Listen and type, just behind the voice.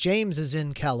James is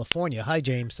in California. Hi,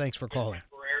 James. Thanks for calling.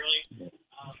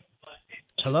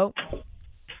 Hello?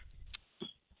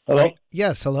 Hello?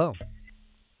 Yes, hello.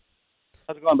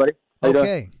 How's it going, buddy? How you doing?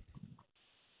 Okay.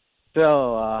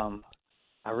 So,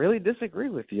 I really disagree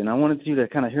with you, and I wanted you to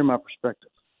kind of hear my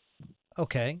perspective.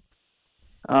 Okay.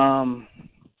 The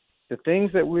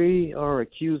things that we are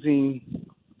accusing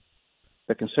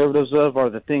the conservatives of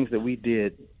are the things that we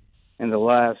did in the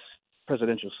last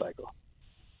presidential cycle.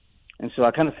 And so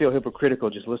I kind of feel hypocritical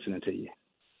just listening to you.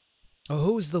 Oh,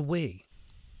 who's the we?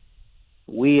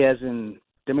 We as in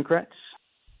Democrats?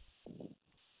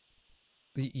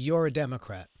 You're a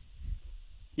Democrat.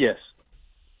 Yes.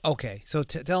 Okay, so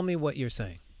tell me what you're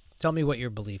saying. Tell me what your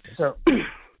belief is. So, I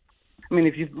mean,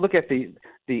 if you look at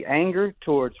the anger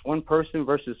towards one person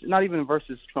versus, not even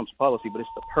versus Trump's policy, but it's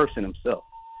the person himself.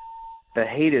 The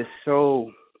hate is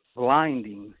so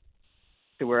blinding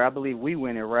to where I believe we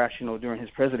went irrational during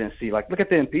his presidency. Like, look at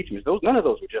the impeachments. None of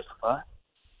those were justified.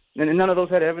 And none of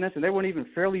those had evidence, and they weren't even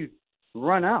fairly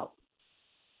run out.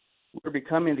 We're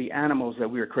becoming the animals that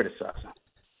we are criticizing.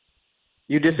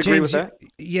 You disagree James, with that?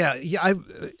 Yeah.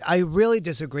 I really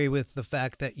disagree with the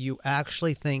fact that you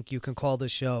actually think you can call the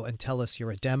show and tell us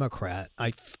you're a Democrat.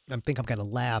 I think I'm going to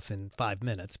laugh in 5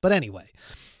 minutes. But anyway,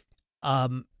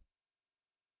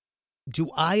 do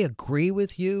I agree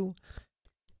with you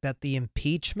that the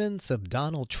impeachments of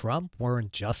Donald Trump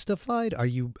weren't justified? Are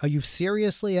you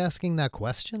seriously asking that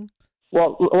question?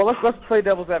 Well, let's play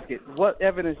devil's advocate. What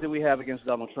evidence do we have against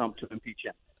Donald Trump to impeach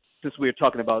him? Since we were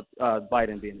talking about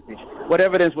Biden being impeached, what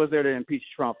evidence was there to impeach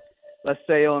Trump? Let's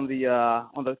say on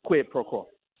the quid pro quo.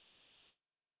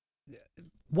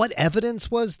 What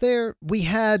evidence was there? We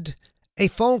had a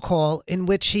phone call in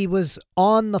which he was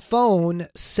on the phone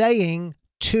saying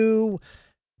to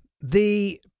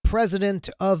the president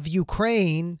of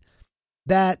Ukraine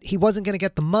that he wasn't going to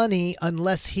get the money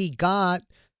unless he got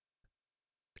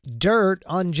dirt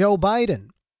on Joe Biden.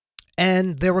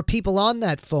 And there were people on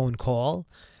that phone call,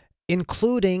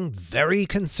 including very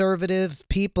conservative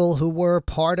people who were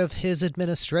part of his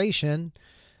administration,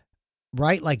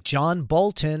 right? Like John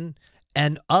Bolton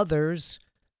and others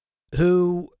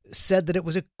who said that it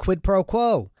was a quid pro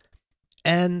quo.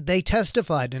 And they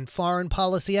testified, and foreign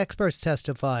policy experts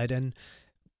testified. And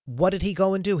what did he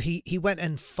go and do? He went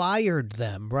and fired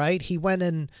them, right? He went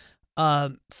and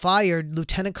fired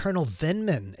Lieutenant Colonel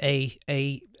Vindman,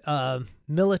 a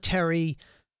military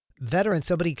veteran,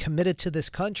 somebody committed to this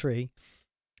country.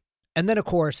 And then, of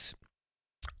course,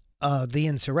 the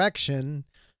insurrection,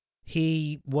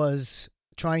 he was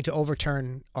trying to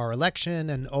overturn our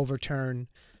election and overturn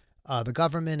the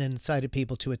government and incited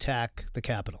people to attack the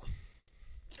Capitol.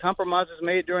 Compromises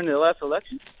made during the last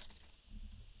election?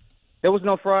 There was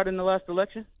no fraud in the last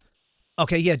election?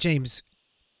 Okay, yeah, James,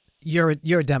 you're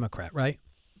a Democrat, right?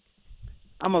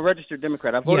 I'm a registered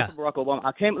Democrat. I voted for Barack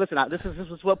Obama. This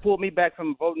is what pulled me back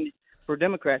from voting for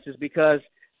Democrats is because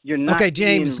you're not. Okay,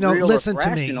 James. No, listen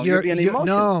to me. You're being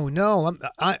emotional. No.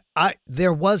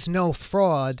 There was no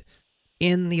fraud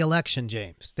in the election,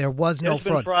 James. There was no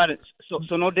fraud.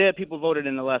 So no dead people voted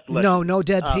in the last election. No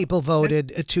dead people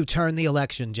voted to turn the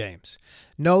election, James.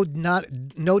 No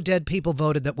dead people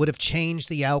voted that would have changed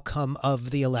the outcome of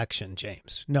the election,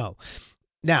 James. No.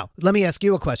 Now, let me ask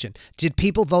you a question. Did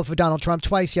people vote for Donald Trump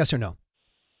twice? Yes or no?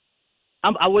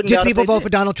 I wouldn't. Did people vote for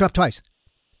Donald Trump twice?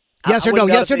 Yes or no?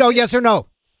 Yes or no? Yes or no?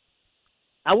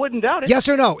 I wouldn't doubt it. Yes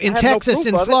or no? In Texas,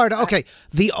 in Florida. Okay.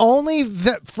 The only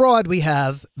fraud we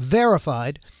have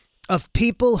verified of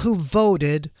people who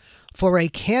voted for a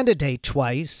candidate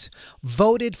twice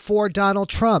voted for Donald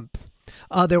Trump.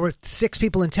 There were 6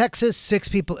 people in Texas,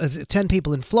 10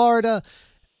 people in Florida,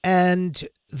 and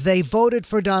they voted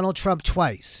for Donald Trump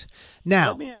twice.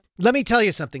 Now, let me tell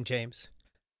you something, James.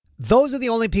 Those are the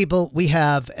only people we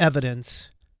have evidence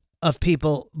of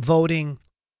people voting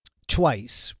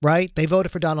twice, right? They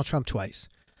voted for Donald Trump twice.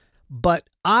 But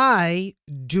I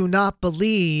do not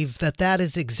believe that that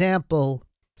is an example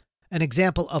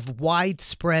of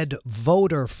widespread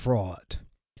voter fraud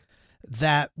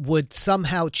that would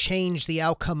somehow change the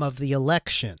outcome of the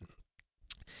election.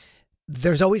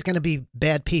 There's always going to be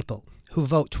bad people who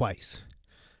vote twice.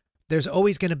 There's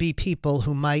always going to be people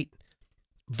who might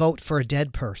vote for a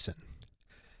dead person,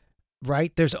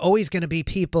 right? There's always going to be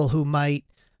people who might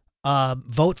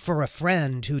vote for a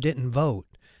friend who didn't vote.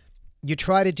 You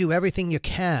try to do everything you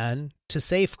can to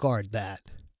safeguard that.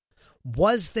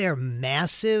 Was there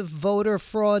massive voter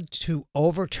fraud to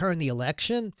overturn the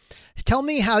election? Tell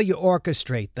me how you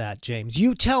orchestrate that, James.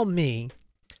 You tell me.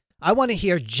 I want to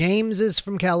hear James's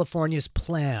from California's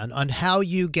plan on how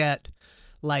you get,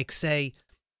 like, say,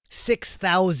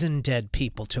 6,000 dead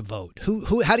people to vote?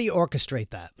 How do you orchestrate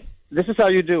that? This is how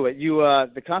you do it.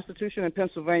 The Constitution in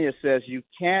Pennsylvania says you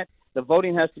can't. The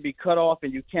voting has to be cut off,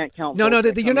 and you can't count. No,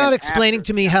 you're not explaining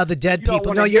to me how the dead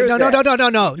people. No.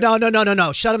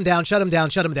 Shut them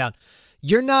down.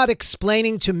 You're not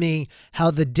explaining to me how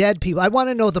the dead people. I want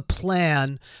to know the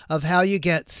plan of how you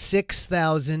get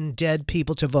 6,000 dead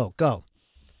people to vote. Go.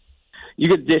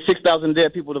 You get 6,000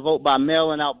 dead people to vote by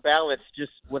mailing out ballots,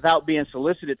 just without being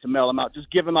solicited to mail them out.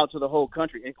 Just give them out to the whole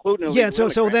country, including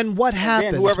So then what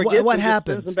happens? What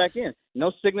happens? Sends them back in.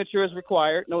 No signature is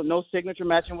required. No signature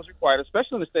matching was required,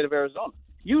 especially in the state of Arizona.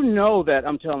 You know that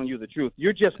I'm telling you the truth.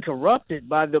 You're just corrupted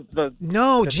by the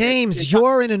No, James,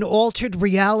 you're in an altered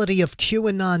reality of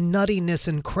QAnon nuttiness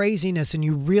and craziness, and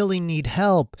you really need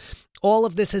help. All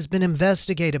of this has been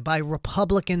investigated by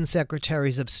Republican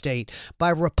secretaries of state, by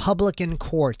Republican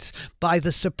courts, by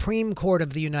the Supreme Court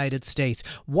of the United States.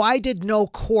 Why did no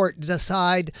court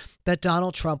decide that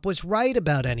Donald Trump was right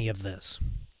about any of this?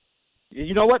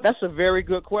 You know what? That's a very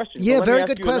good question. Yeah, very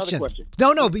good question.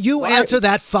 No, but you answer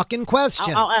that fucking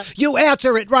question. You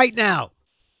answer it right now.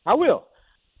 I will.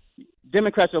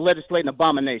 Democrats are legislating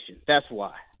abomination. That's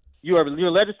why. You're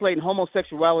legislating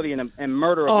homosexuality and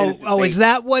murder. Is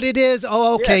that what it is?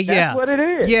 Oh, okay, yeah. That's what it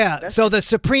is. Yeah, so the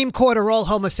Supreme Court are all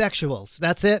homosexuals.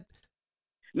 That's it?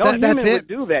 No human would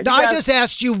do that. No, I just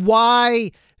asked you why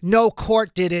no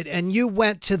court did it, and you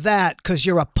went to that because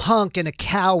you're a punk and a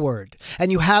coward,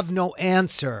 and you have no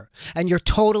answer, and you're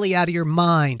totally out of your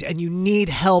mind, and you need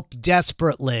help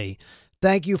desperately.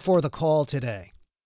 Thank you for the call today.